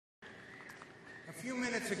few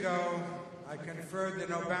minutes ago, I conferred the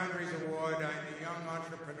No Boundaries Award on the young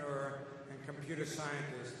entrepreneur and computer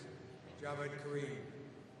scientist, Karim,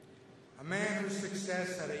 a man whose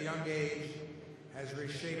success at a young age has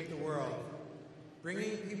reshaped the world,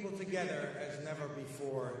 bringing people together as never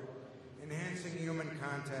before, enhancing human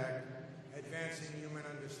contact, advancing human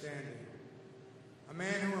understanding. A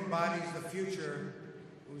man who embodies the future,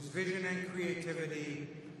 whose vision and creativity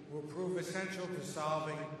will prove essential to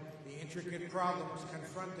solving the intricate problems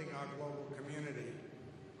confronting our global community.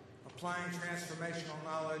 Applying transformational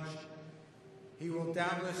knowledge, he will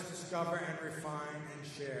doubtless discover and refine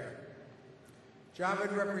and share.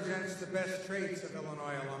 Javed represents the best traits of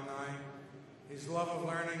Illinois alumni. His love of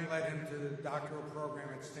learning led him to the doctoral program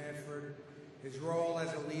at Stanford. His role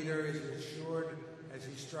as a leader is assured as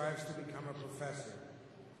he strives to become a professor,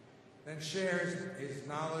 then shares his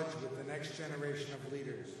knowledge with the next generation of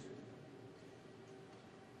leaders.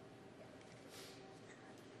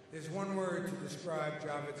 There's one word to describe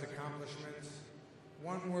Javed's accomplishments,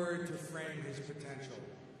 one word to frame his potential: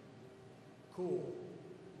 cool.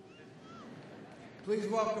 Please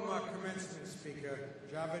welcome our commencement speaker,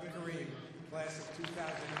 Javed Karim, class of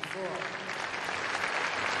 2004.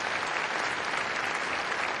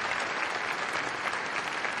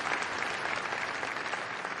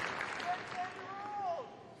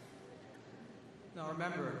 Now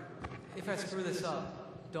remember, if I screw this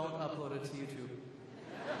up, don't upload it to YouTube.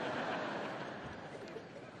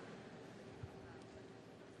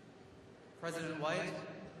 President White,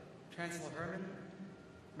 Chancellor Herman,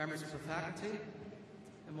 members of the faculty,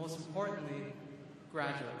 and most importantly,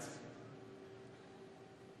 graduates.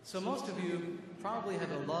 So most of you probably have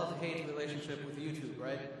a love-hate relationship with YouTube,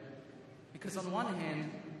 right? Because on one hand,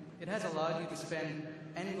 it has allowed you to spend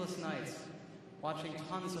endless nights watching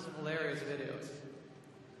tons of hilarious videos.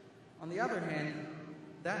 On the other hand,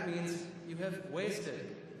 that means you have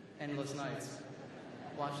wasted endless nights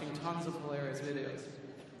watching tons of hilarious videos.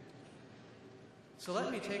 So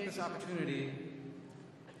let me take this opportunity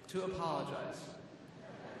to apologize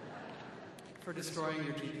for destroying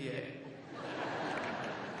your GPA.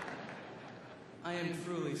 I am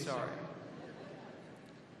truly sorry.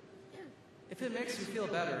 If it makes you feel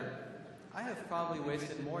better, I have probably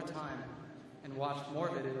wasted more time and watched more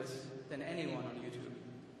videos than anyone on YouTube.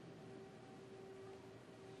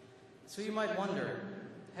 So you might wonder,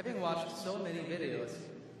 having watched so many videos,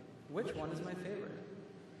 which one is my favorite?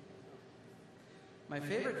 My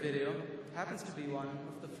favorite video happens to be one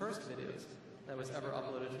of the first videos that was ever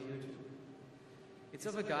uploaded to YouTube. It's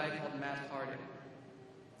of a guy called Matt Harding.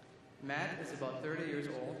 Matt is about 30 years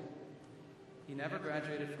old. He never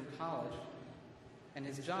graduated from college, and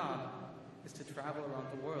his job is to travel around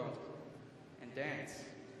the world and dance.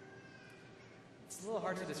 It's a little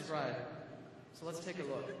hard to describe, so let's take a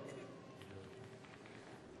look.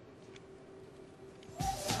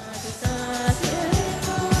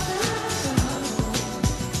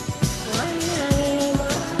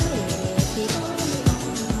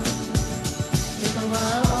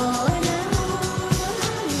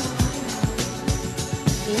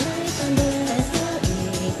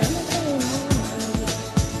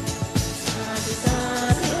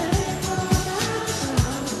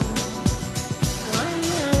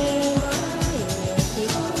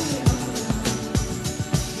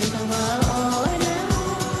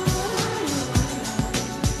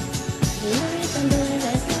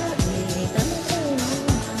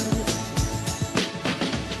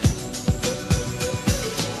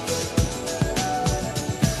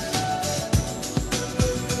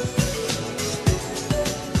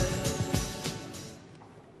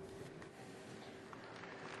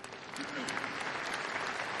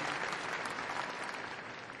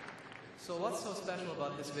 So what's so special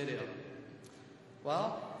about this video?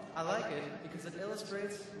 Well, I like it because it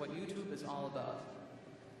illustrates what YouTube is all about.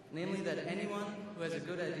 Namely that anyone who has a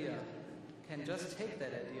good idea can just take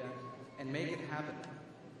that idea and make it happen.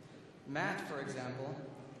 Matt, for example,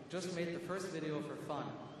 just made the first video for fun.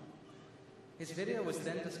 His video was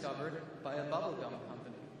then discovered by a bubblegum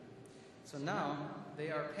company. So now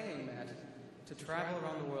they are paying Matt to travel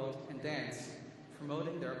around the world and dance,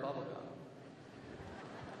 promoting their bubblegum.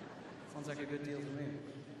 Sounds like a good deal to me.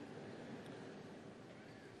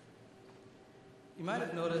 You might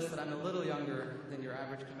have noticed that I'm a little younger than your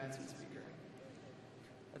average commencement speaker.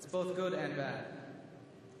 That's both good and bad.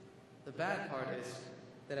 The bad part is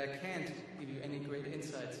that I can't give you any great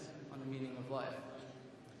insights on the meaning of life,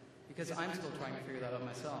 because I'm still trying to figure that out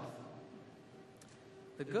myself.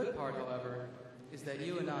 The good part, however, is that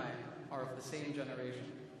you and I are of the same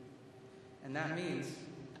generation. And that means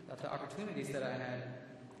that the opportunities that I had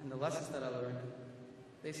and the lessons that I learned,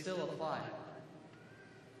 they still apply.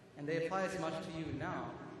 and they apply as much to you now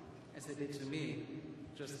as they did to me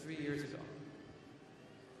just 3 years ago.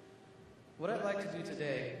 What I'd like to do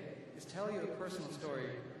today is tell you a personal story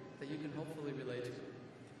that you can hopefully relate to.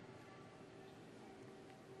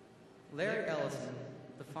 Larry Ellison,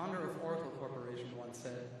 the founder of Oracle Corporation, once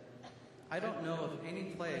said, "I don't know of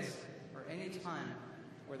any place or any time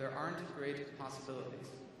where there aren't great possibilities."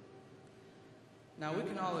 Now, we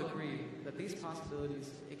can all agree that these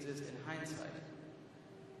possibilities exist in hindsight,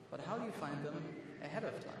 but how do you find them ahead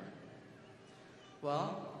of time?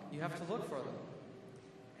 Well, you have to look for them,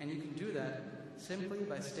 and you can do that simply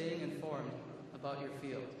by staying informed about your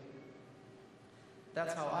field.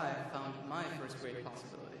 That's how I found my first great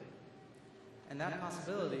possibility, and that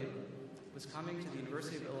possibility was coming to the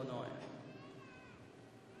University of Illinois.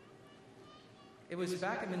 It was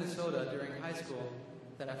back in Minnesota during high school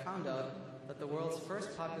that I found out that the world's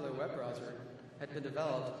first popular web browser had been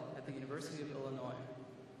developed at the University of Illinois.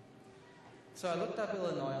 So I looked up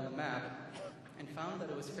Illinois on the map and found that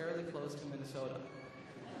it was fairly close to Minnesota.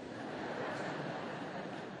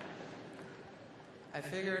 I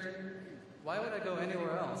figured, why would I go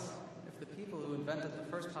anywhere else if the people who invented the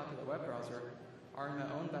first popular web browser are in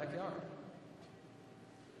my own backyard?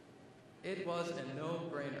 It was a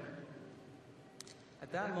no-brainer.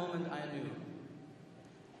 At that moment,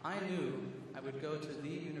 I knew I would go to the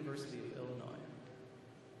University of Illinois.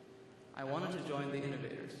 I wanted to join the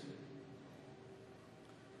innovators.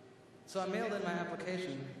 So I mailed in my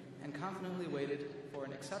application and confidently waited for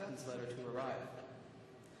an acceptance letter to arrive.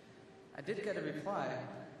 I did get a reply,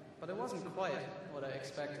 but it wasn't quite what I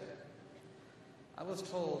expected. I was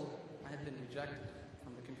told I had been rejected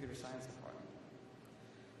from the computer science department.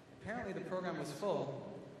 Apparently the program was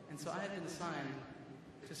full, and so I had been assigned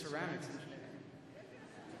to ceramics engineering.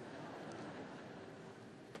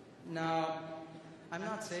 Now, I'm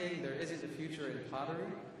not saying there isn't a future in pottery,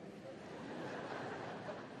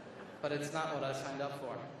 but it's not what I signed up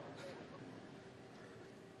for.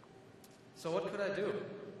 So what could I do?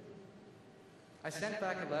 I sent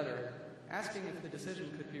back a letter asking if the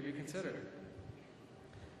decision could be reconsidered.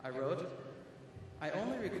 I wrote, "I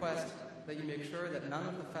only request that you make sure that none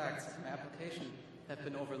of the facts in my application have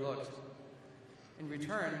been overlooked. In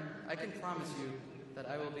return, I can promise you that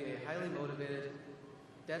I will be a highly motivated,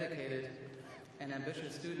 dedicated, and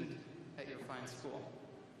ambitious student at your fine school."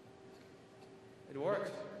 It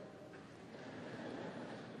worked.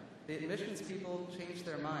 The admissions people changed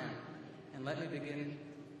their mind and let me begin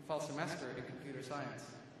fall semester in computer science.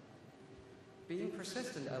 Being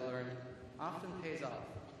persistent, I learned, often pays off.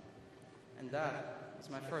 And that was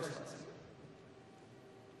my first lesson.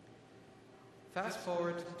 Fast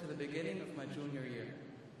forward to the beginning of my junior year.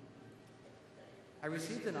 I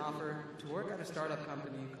received an offer to work at a startup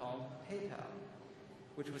company called PayPal,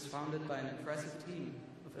 which was founded by an impressive team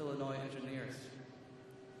of Illinois engineers.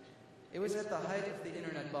 It was at the height of the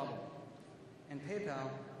internet bubble, and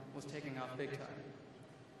PayPal was taking off big time.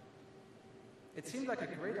 It seemed like a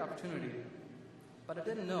great opportunity, but I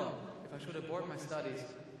didn't know if I should abort my studies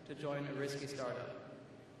to join a risky startup.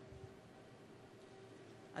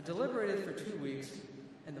 I deliberated for 2 weeks,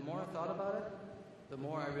 and the more I thought about it, the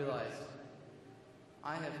more I realized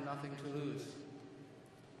I have nothing to lose.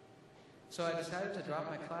 So I decided to drop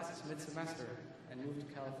my classes mid-semester and move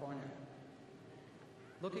to California.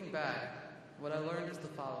 Looking back, what I learned is the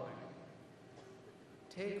following: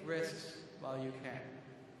 take risks while you can.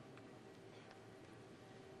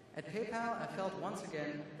 At PayPal, I felt once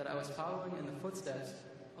again that I was following in the footsteps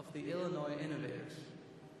of the Illinois innovators.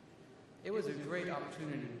 It was a great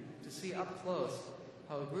opportunity to see up close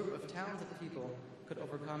how a group of talented people could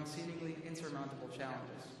overcome seemingly insurmountable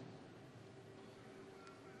challenges.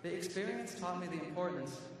 The experience taught me the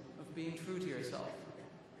importance of being true to yourself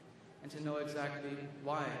and to know exactly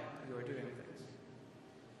why you are doing things.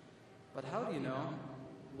 But how do you know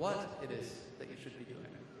what it is that you should be doing?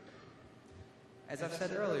 As I've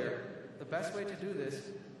said earlier, the best way to do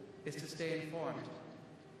this is to stay informed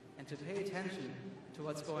and to pay attention to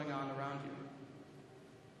what's going on around you.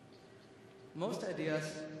 Most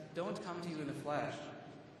ideas don't come to you in a flash,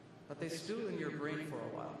 but they stew in your brain for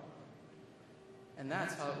a while. And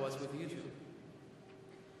that's how it was with YouTube.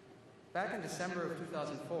 Back in December of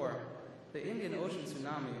 2004, the Indian Ocean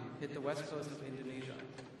tsunami hit the west coast of Indonesia.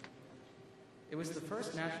 It was the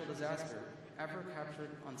first natural disaster ever captured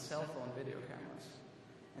on cell phone video cameras,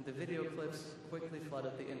 and the video clips quickly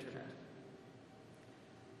flooded the internet.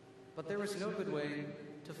 But there was no good way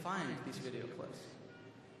to find these video clips.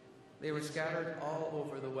 They were scattered all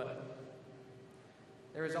over the web.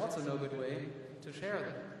 There is also no good way to share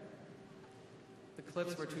them. The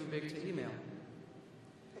clips were too big to email.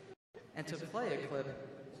 And to play a clip,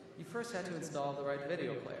 you first had to install the right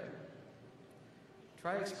video player.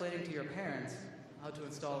 Try explaining to your parents how to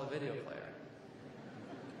install a video player.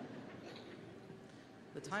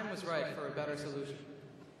 The time was right for a better solution.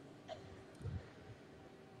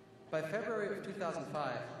 By February of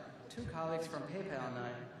 2005, 2 colleagues from PayPal and I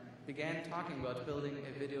began talking about building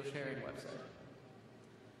a video sharing website.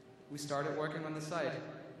 We started working on the site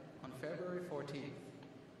on February 14th,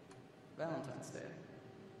 Valentine's Day.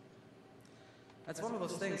 That's one of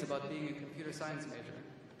those things about being a computer science major.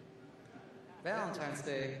 Valentine's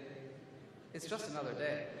Day is just another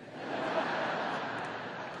day.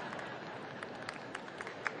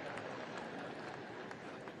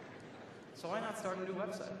 So why not start a new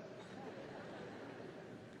website?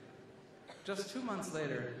 Just 2 months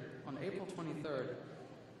later, on April 23rd,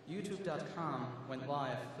 YouTube.com went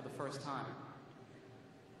live for the first time.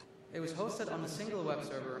 It was hosted on a single web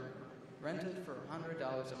server, rented for $100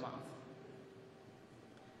 a month.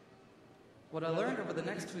 What I learned over the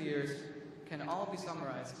next 2 years can all be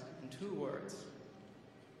summarized in 2 words.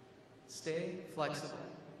 Stay flexible.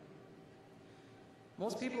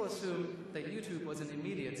 Most people assume that YouTube was an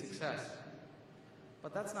immediate success,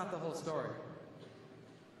 but that's not the whole story.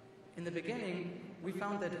 In the beginning, we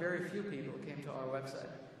found that very few people came to our website.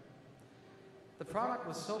 The product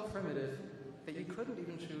was so primitive that you couldn't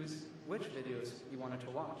even choose which videos you wanted to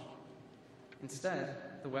watch. Instead,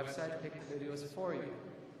 the website picked the videos for you,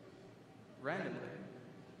 randomly.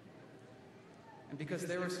 And because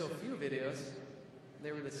there were so few videos,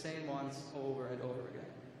 they were the same ones over and over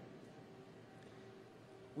again.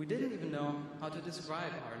 We didn't even know how to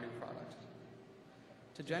describe our new product.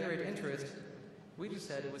 To generate interest, we just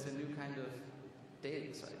said it was a new kind of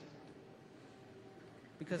dating site.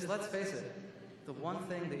 Because let's face it, the one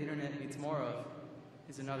thing the internet needs more of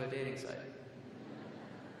is another dating site.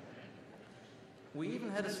 We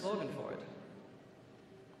even had a slogan for it.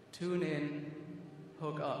 Tune in,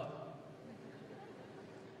 hook up.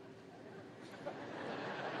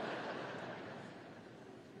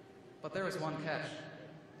 But there was one catch.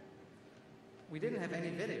 We didn't have any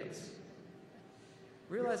videos.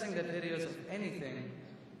 Realizing that videos of anything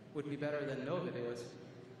would be better than no videos,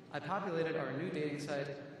 I populated our new dating site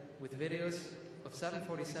with videos of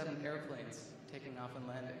 747 airplanes taking off and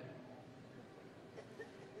landing.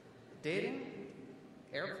 Dating?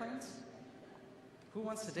 Airplanes? Who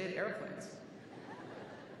wants to date airplanes?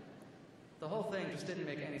 The whole thing just didn't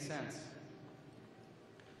make any sense.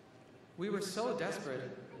 We were so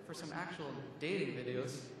desperate for some actual dating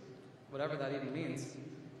videos, whatever that even means,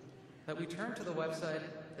 that we turned to the website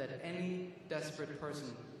that any desperate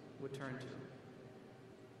person would turn to.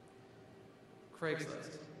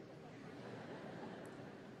 Craigslist.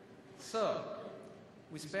 So,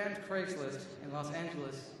 we spammed Craigslist in Los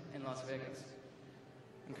Angeles and Las Vegas,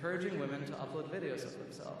 encouraging women to upload videos of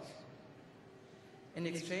themselves. In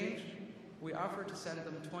exchange, we offered to send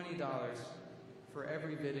them $20 for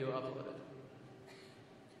every video uploaded.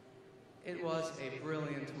 It was a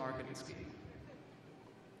brilliant marketing scheme.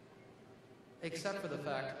 Except for the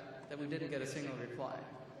fact that we didn't get a single reply.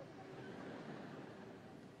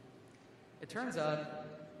 It turns out,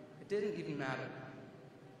 it didn't even matter.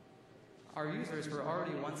 Our users were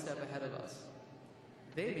already one step ahead of us.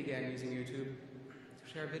 They began using YouTube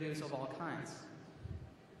to share videos of all kinds.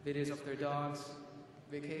 Videos of their dogs,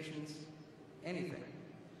 vacations, anything.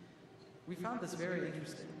 We found this very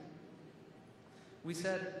interesting. We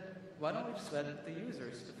said, why don't we just let the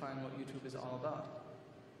users define what YouTube is all about?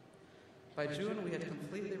 By June, we had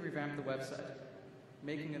completely revamped the website,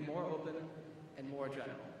 making it more open and more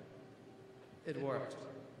general. It worked.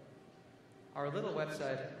 Our little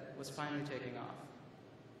website was finally taking off.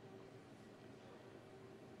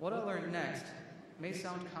 What I learned next may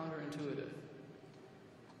sound counterintuitive.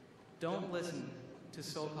 Don't listen to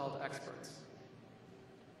so-called experts.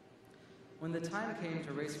 When the time came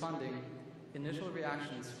to raise funding, initial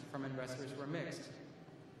reactions from investors were mixed.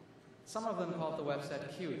 Some of them called the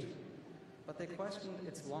website cute, but they questioned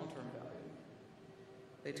its long-term value.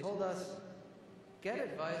 They told us, get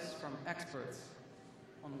advice from experts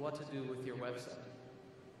on what to do with your website.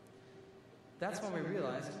 That's when we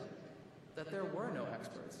realized that there were no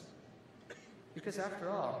experts. Because after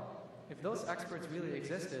all, if those experts really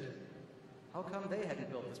existed, how come they hadn't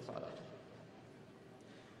built this product?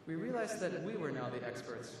 We realized that we were now the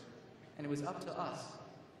experts, and it was up to us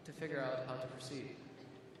to figure out how to proceed.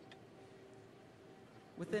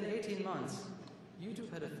 Within 18 months,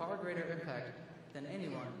 YouTube had a far greater impact than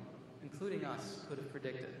anyone, including us, could have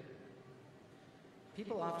predicted.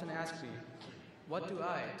 People often ask me, what do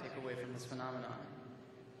I take away from this phenomenon?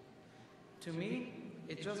 To me,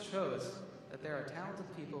 it just shows that there are talented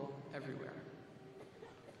people everywhere.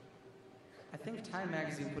 I think Time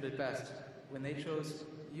magazine put it best when they chose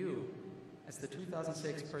you as the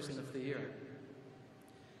 2006 Person of the Year.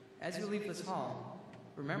 As you leave this hall,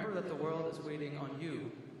 remember that the world is waiting on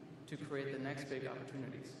you to create the next big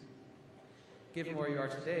opportunities. Given where you are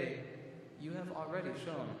today, you have already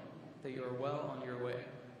shown that you are well on your way.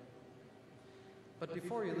 But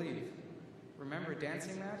before you leave, remember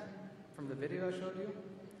Dancing Matt from the video I showed you?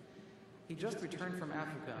 He just returned from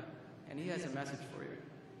Africa, and he has a message for you.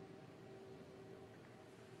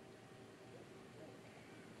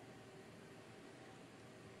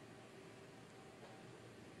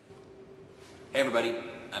 Hey everybody,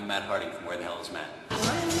 I'm Matt Harding from Where the Hell is Matt? I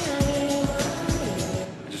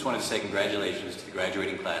just wanted to say congratulations to the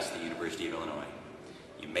graduating class of the University of Illinois.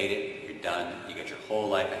 You made it, you're done, you got your whole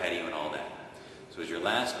life ahead of you and all that. So as your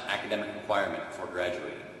last academic requirement before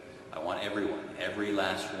graduating, I want everyone, every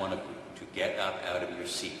last one of you, to get up out of your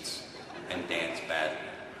seats and dance badly,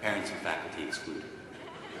 parents and faculty excluded.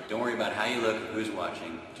 Don't worry about how you look or who's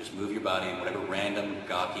watching, just move your body in whatever random,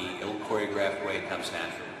 gawky, ill-choreographed way comes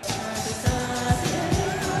naturally.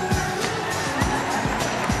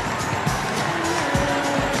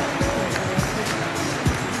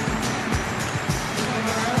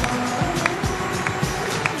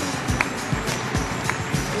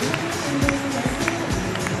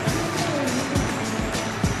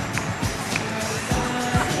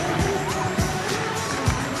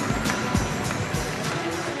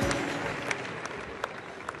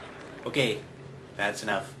 Okay, that's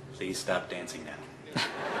enough. Please stop dancing now.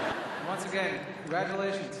 Once again,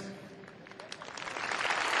 congratulations.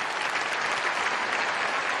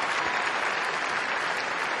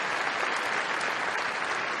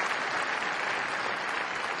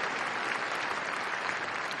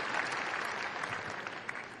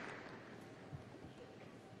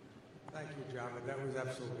 Thank you, Javed. That was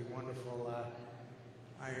absolutely wonderful.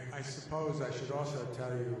 I suppose I should also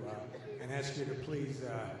tell you and ask you to please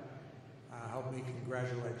help me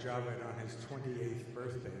congratulate Javed on his 28th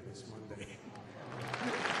birthday this Monday.